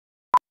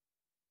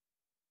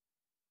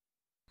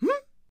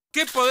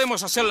¿qué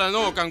podemos hacer la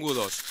Renault Kangoo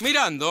 2?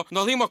 Mirando,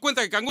 nos dimos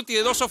cuenta que Kangoo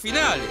tiene 2 O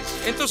finales.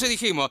 Entonces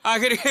dijimos,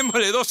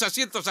 agreguémosle 2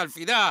 asientos al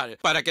final.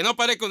 Para que no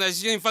parezca una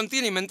decisión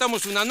infantil,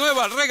 inventamos una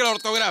nueva regla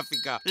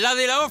ortográfica. La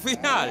de la O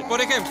final.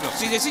 Por ejemplo,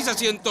 si decís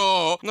asiento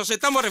O, nos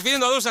estamos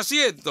refiriendo a 2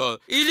 asientos.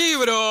 Y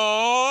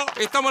libro,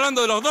 estamos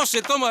hablando de los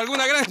 12 tomos de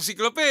alguna gran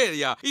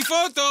enciclopedia. Y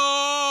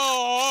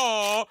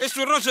foto, es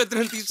un rollo de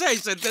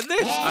 36,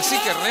 ¿entendés? Así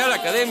que Real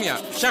Academia,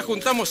 ya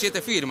juntamos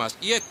 7 firmas.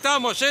 Y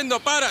estamos yendo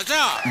para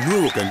allá.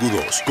 Nuevo Kangoo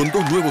 2, con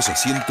 2 nuevos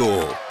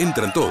asientos.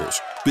 Entran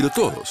todos, pero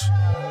todos.